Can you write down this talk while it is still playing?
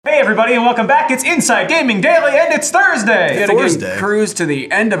everybody, and welcome back. It's Inside Gaming Daily, and it's Thursday. Thursday. Cruise to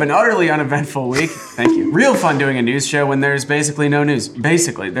the end of an utterly uneventful week. Thank you. Real fun doing a news show when there's basically no news.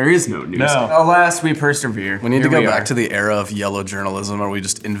 Basically, there is no news. No. Alas, we persevere. We need to go back to the era of yellow journalism where we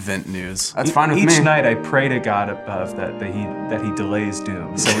just invent news. That's fine with me. Each night I pray to God above that he delays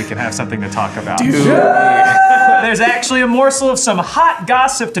doom so we can have something to talk about. There's actually a morsel of some hot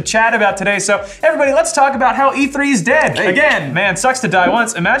gossip to chat about today, so everybody, let's talk about how E3 is dead. Hey. Again, man, sucks to die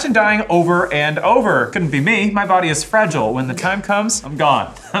once. Imagine dying over and over. Couldn't be me. My body is fragile. When the time comes, I'm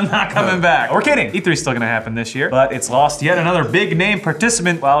gone. I'm not coming back. We're kidding. E3 is still gonna happen this year, but it's lost yet another big name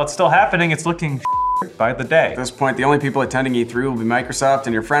participant. While it's still happening, it's looking by the day. At this point, the only people attending E3 will be Microsoft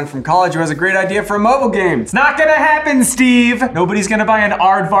and your friend from college who has a great idea for a mobile game. It's not gonna happen, Steve. Nobody's gonna buy an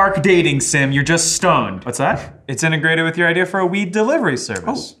Aardvark dating sim. You're just stoned. What's that? It's integrated with your idea for a weed delivery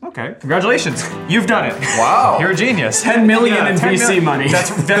service. Oh, okay. Congratulations. You've done it. Wow. You're a genius. 10 million in 10 VC money. That's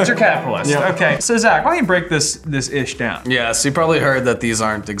venture capitalist. Yep. Okay. So Zach, why don't you break this ish down? Yeah, so you probably heard that these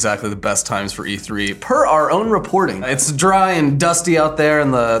aren't exactly the best times for E3, per our own reporting. It's dry and dusty out there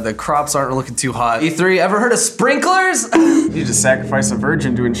and the crops aren't looking too hot. E3, ever heard of sprinklers? You just sacrifice a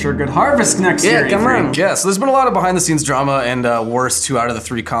virgin to ensure good harvest next year. Yeah, come on. Yeah, so there's been a lot of behind the scenes drama, and worse, 2 out of the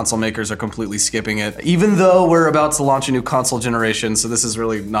 3 console makers are completely skipping it, even though we're about to launch a new console generation, so this is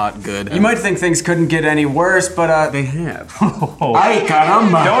really not good. You might think things couldn't get any worse, but they have. Oh. Ay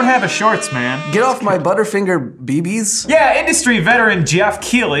caramba. Don't have a shorts, man. Get off my Butterfinger BBs. Yeah, industry veteran Jeff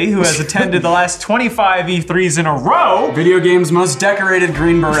Keighley, who has attended the last 25 E3s in a row, Video games most decorated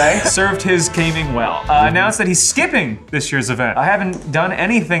Green Beret. served his gaming well. Announced that he's skipping this year's event. I haven't done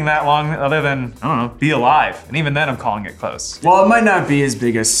anything that long other than, I don't know, be alive. And even then I'm calling it close. While it might not be as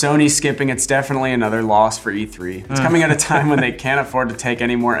big as Sony skipping, it's definitely another loss for E3. It's coming at a time when they can't afford to take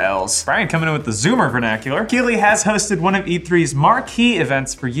any more L's. Brian coming in with the Zoomer vernacular. Keighley has hosted one of E3's marquee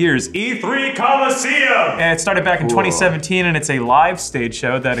events for years, E3 Coliseum! And it started back in 2017, and it's a live stage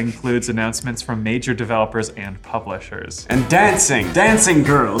show that includes announcements from major developers and publishers. And dancing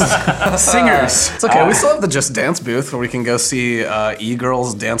girls, singers. It's okay, we still have the Just Dance booth where we can go see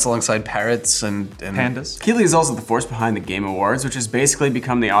e-girls dance alongside parrots and Pandas. Keighley is also the force behind the Game Awards, which has basically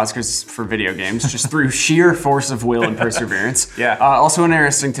become the Oscars for video games, just through sheer force of will and perseverance. Yeah. Also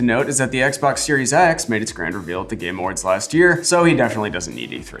interesting to note is that the Xbox Series X made its grand reveal at the Game Awards last year, so he definitely doesn't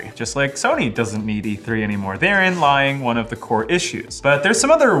need E3. Just like Sony doesn't need E3 anymore. Therein lying one of the core issues. But there's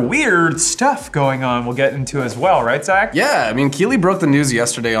some other weird stuff going on we'll get into as well, right, Zach? Yeah, I mean, Keighley broke the news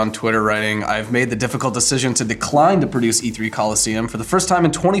yesterday on Twitter, writing, "I've made the difficult decision to decline to produce E3 Coliseum. For the first time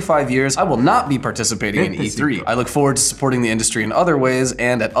in 25 years, I will not be participating in E3. I look forward to supporting the industry in other ways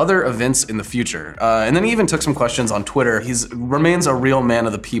and at other events in the future." And then he even took some questions on Twitter. He remains a real man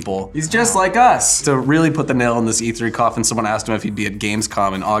of the people. He's just like us. To really put the nail in this E3 coffin, someone asked him if he'd be at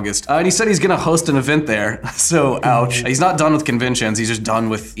Gamescom in August. And he said he's gonna host an event there, so ouch. He's not done with conventions, he's just done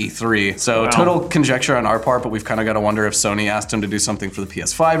with E3. So total conjecture on our part, but we've kind of got to wonder if Sony asked him to do something for the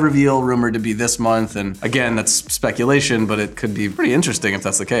PS5 reveal, rumored to be this month. And again, that's speculation, but it could be pretty interesting if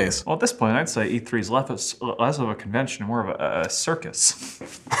that's the case. Well, at this point, I'd say E3 is less of a convention, more of a circus.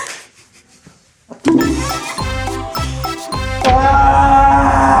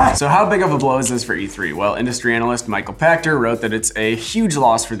 So how big of a blow is this for E3? Well, industry analyst Michael Pachter wrote that it's a huge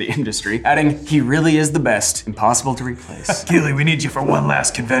loss for the industry, adding, "He really is the best, impossible to replace." Keighley, we need you for one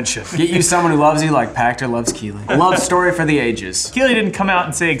last convention. Get you someone who loves you like Pachter loves Keighley. A love story for the ages. Keighley didn't come out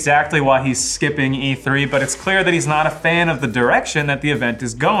and say exactly why he's skipping E3, but it's clear that he's not a fan of the direction that the event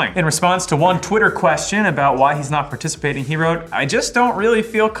is going. In response to one Twitter question about why he's not participating, he wrote, "I just don't really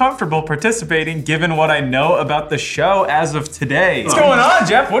feel comfortable participating given what I know about the show as of today." What's going on,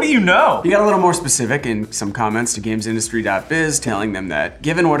 Jeff? What do you know? He got a little more specific in some comments to GamesIndustry.biz, telling them that,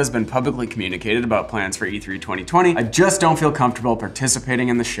 "Given what has been publicly communicated about plans for E3 2020, I just don't feel comfortable participating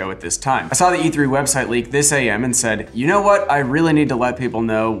in the show at this time. I saw the E3 website leak this AM and said, you know what, I really need to let people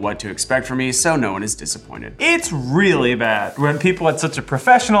know what to expect from me so no one is disappointed." It's really bad when people at such a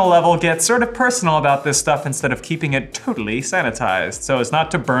professional level get sort of personal about this stuff instead of keeping it totally sanitized, so as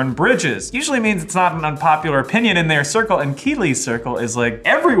not to burn bridges. Usually means it's not an unpopular opinion in their circle, and Keighley's circle is like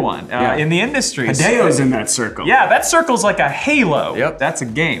everyone in the industry. Hideo's in that circle. Yeah, that circle's like a halo. Yep. That's a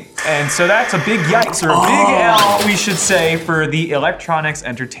game. And so that's a big yikes, or a big L, we should say, for the Electronics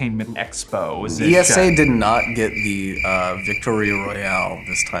Entertainment Expo. ESA did not get the Victory Royale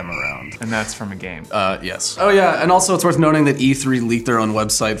this time around. And that's from a game. Yes. Oh yeah, and also it's worth noting that E3 leaked their own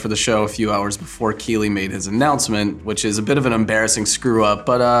website for the show a few hours before Keighley made his announcement, which is a bit of an embarrassing screw up,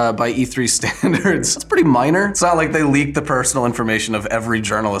 but by E3 standards, it's pretty minor. It's not like they leaked the personal information of every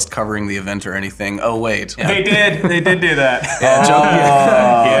journalist covering the event or anything. Oh wait. They did do that.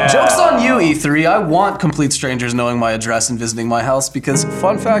 Yeah, E3, I want complete strangers knowing my address and visiting my house because,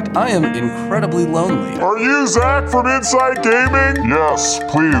 fun fact, I am incredibly lonely. Are you Zach from Inside Gaming? Yes,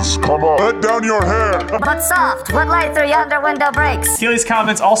 please, come on. Let down your hair. But soft, what light through yonder window breaks? Keeley's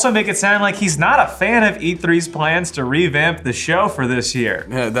comments also make it sound like he's not a fan of E3's plans to revamp the show for this year.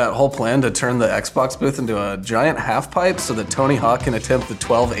 Yeah, that whole plan to turn the Xbox booth into a giant half pipe so that Tony Hawk can attempt the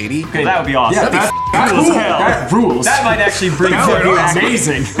 1280. Okay, that would be awesome. Yeah, that cool as hell. That rules. That might actually bring That would be awesome.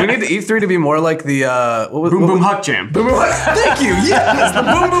 amazing. We need the E3 to be more like the Boom Boom Huck Jam. Boom Boom Huck. Thank you. Yes, the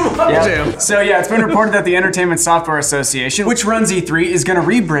Boom Boom Huck Jam. So yeah, it's been reported that the Entertainment Software Association, which runs E3, is going to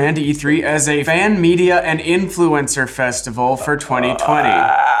rebrand E3 as a fan, media, and influencer festival for 2020.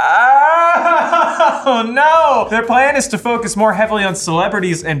 Oh no! Their plan is to focus more heavily on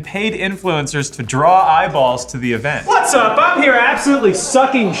celebrities and paid influencers to draw eyeballs to the event. What's up? I'm here absolutely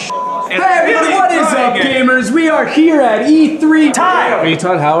sucking sh**. Hey, what is up, gamers? We are here at E3. Time! Are you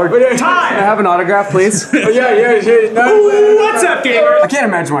Todd Howard? Time! Can I have an autograph, please? Yeah. What's up, gamers? I can't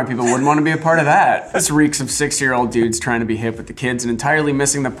imagine why people wouldn't want to be a part of that. This reeks of 6-year-old dudes trying to be hip with the kids and entirely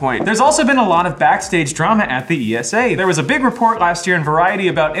missing the point. There's also been a lot of backstage drama at the ESA. There was a big report last year in Variety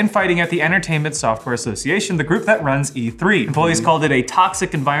about infighting at the Entertainment Software Association, the group that runs E3. Employees called it a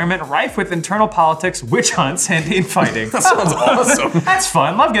toxic environment rife with internal politics, witch hunts, and infighting. That sounds awesome. That's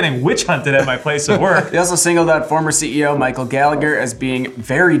fun. Love getting witch hunted at my place of work. They also singled out former CEO Michael Gallagher as being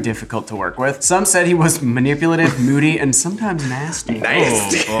very difficult to work with. Some said he was manipulative, moody, and sometimes nasty.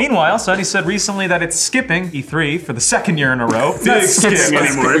 Meanwhile, Sony said recently that it's skipping E3 for the second year in a row. Big skipping skip.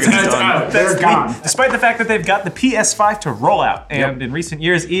 anymore. It's out. They're gone. Despite the fact that they've got the PS5 to roll out. And in recent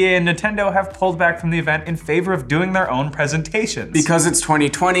years, EA and Nintendo have pulled back from the event in favor of doing their own presentations. Because it's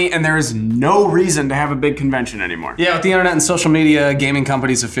 2020 and there is no reason to have a big convention anymore. Yeah, with the internet and social media, gaming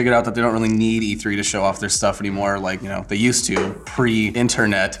companies have figured out that they don't really need E3 to show off their stuff anymore like, they used to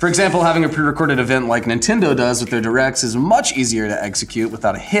pre-internet. For example, having a pre-recorded event like Nintendo does with their directs is much easier to execute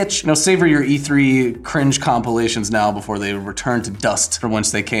without a hitch. Savor your E3 cringe compilations now before they return to dust from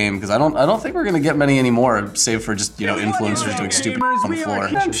whence they came, because I don't think we're gonna get many anymore, save for just, influencers doing stupid on the floor.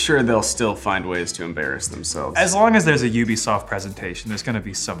 I'm sure they'll still find ways to embarrass themselves. As long as there's a Ubisoft presentation, there's gonna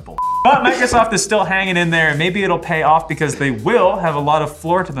be some bull. But Microsoft is still hanging in there, and maybe it'll pay off because they will have a lot of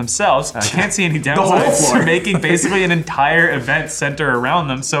floor to themselves. I can't see any downsides to making basically an entire event center around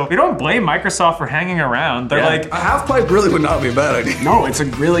them. So we don't blame Microsoft for hanging around. They're like, a half pipe really would not be a bad idea. No, it's a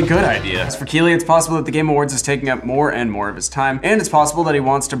really good idea. As for Keighley, it's possible that the Game Awards is taking up more and more of his time, and it's possible that he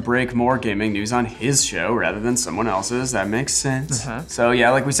wants to break more gaming news on his show rather than someone else's. That makes sense. So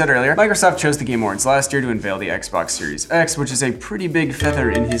yeah, like we said earlier, Microsoft chose the Game Awards last year to unveil the Xbox Series X, which is a pretty big feather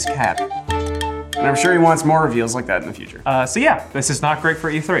in his cap. And I'm sure he wants more reveals like that in the future. So yeah, this is not great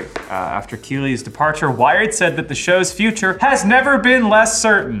for E3. After Keighley's departure, Wired said that the show's future has never been less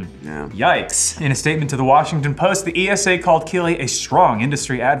certain. Yeah. Yikes. In a statement to the Washington Post, the ESA called Keighley a strong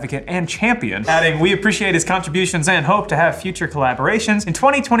industry advocate and champion, adding, "We appreciate his contributions and hope to have future collaborations. In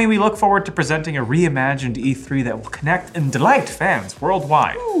 2020, we look forward to presenting a reimagined E3 that will connect and delight fans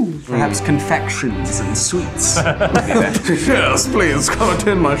worldwide." Perhaps confections and sweets. Yes, please, come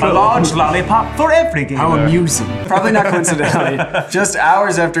attend my A show. large lollipop for every gamer. How amusing. Probably not coincidentally, just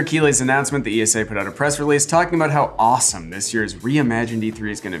hours after Keighley's announcement, the ESA put out a press release talking about how awesome this year's reimagined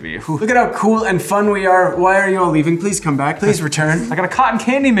E3 is going to be. Whew. Look at how cool and fun we are. Why are you all leaving? Please come back. Please return. I got a cotton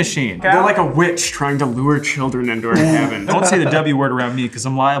candy machine. They're like a witch trying to lure children into her cabin. Don't say the W word around me because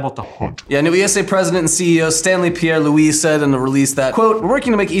I'm liable to hunt. Yeah, new ESA president and CEO Stanley Pierre-Louis said in the release that, quote, "We're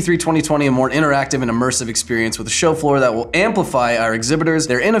working to make E3 2020 a more interactive and immersive experience with a show floor that will amplify our exhibitors,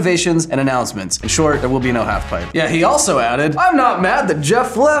 their innovations, and announcements. In short, there will be no half pipe." Yeah, he also added, "I'm not mad that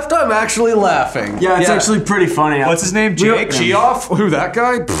Jeff left, I'm actually laughing." Yeah, it's actually pretty funny. What's his name? Jake? Geoff? Who, that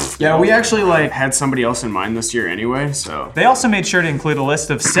guy? Pfft. Yeah, we actually had somebody else in mind this year anyway, so. They also made sure to include a list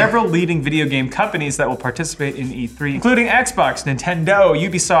of several leading video game companies that will participate in E3, including Xbox, Nintendo,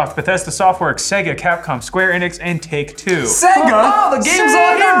 Ubisoft, Bethesda Softworks, Sega, Capcom, Square Enix, and Take-Two. Sega! Oh, the game's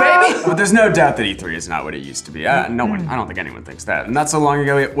all here, baby! But there's no doubt that E3 is not what it used to be. I don't think anyone thinks that. And not so long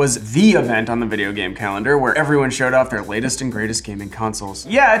ago, it was the event on the video game calendar where everyone showed off their latest and greatest gaming consoles.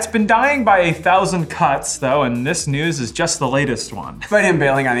 Yeah, it's been dying by 1,000 cuts, though, and this news is just the latest one. Despite him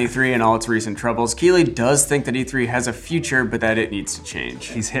bailing on E3 and all its recent troubles, Keighley does think that E3 has a future, but that it needs to change.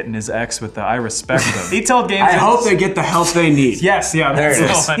 He's hitting his ex with the "I respect him." He told Games I hope they get the help they need. Yes, yeah, There it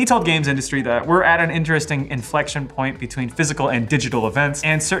that's is. the one. He told Games Industry that we're at an interesting inflection point between physical and digital events,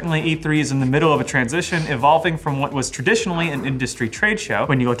 and certainly E3 is in the middle of a transition, evolving from what was traditionally an industry trade show.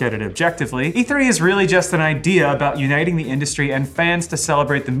 When you look at it objectively, E3 is really just an idea about uniting the industry and fans to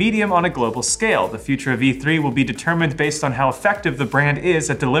celebrate the medium on a global scale. The future of E3 will be determined based on how effective the brand is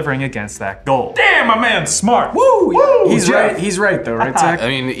at delivering delivering against that goal. Damn, my man's smart. Woo! He's right. He's right though, right, Zach? I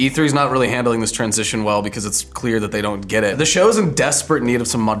mean, E3's not really handling this transition well because it's clear that they don't get it. The show's in desperate need of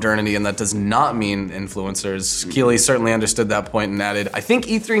some modernity, and that does not mean influencers. Keeley certainly understood that point and added, I think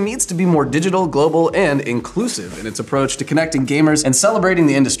E3 needs to be more digital, global, and inclusive in its approach to connecting gamers and celebrating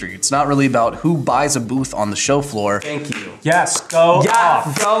the industry. It's not really about who buys a booth on the show floor. Thank you. Yes, go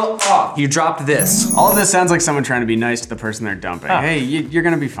off. Go off. You dropped this. All of this sounds like someone trying to be nice to the person they're dumping. Hey, you're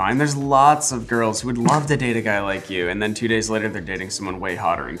gonna be fine. There's lots of girls who would love to date a guy like you, and then 2 days later they're dating someone way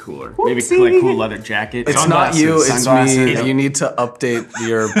hotter and cooler. Maybe like cool leather jacket. It's not you, it's sunglasses. me. You need to update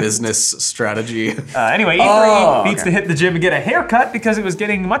your business strategy. Anyway, E3 needs to hit the gym and get a haircut because it was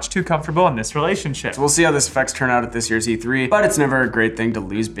getting much too comfortable in this relationship. We'll see how this effects turn out at this year's E3, but it's never a great thing to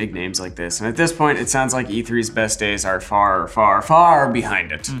lose big names like this. And at this point, it sounds like E3's best days are far, far, far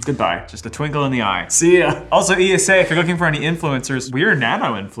behind it. Goodbye. Just a twinkle in the eye. See ya. Also, ESA, if you're looking for any influencers, we're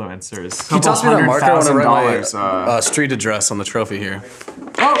nano influencers. Can you toss me that marker? I want to write $100,000. my street address on the trophy here.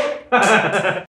 Oh!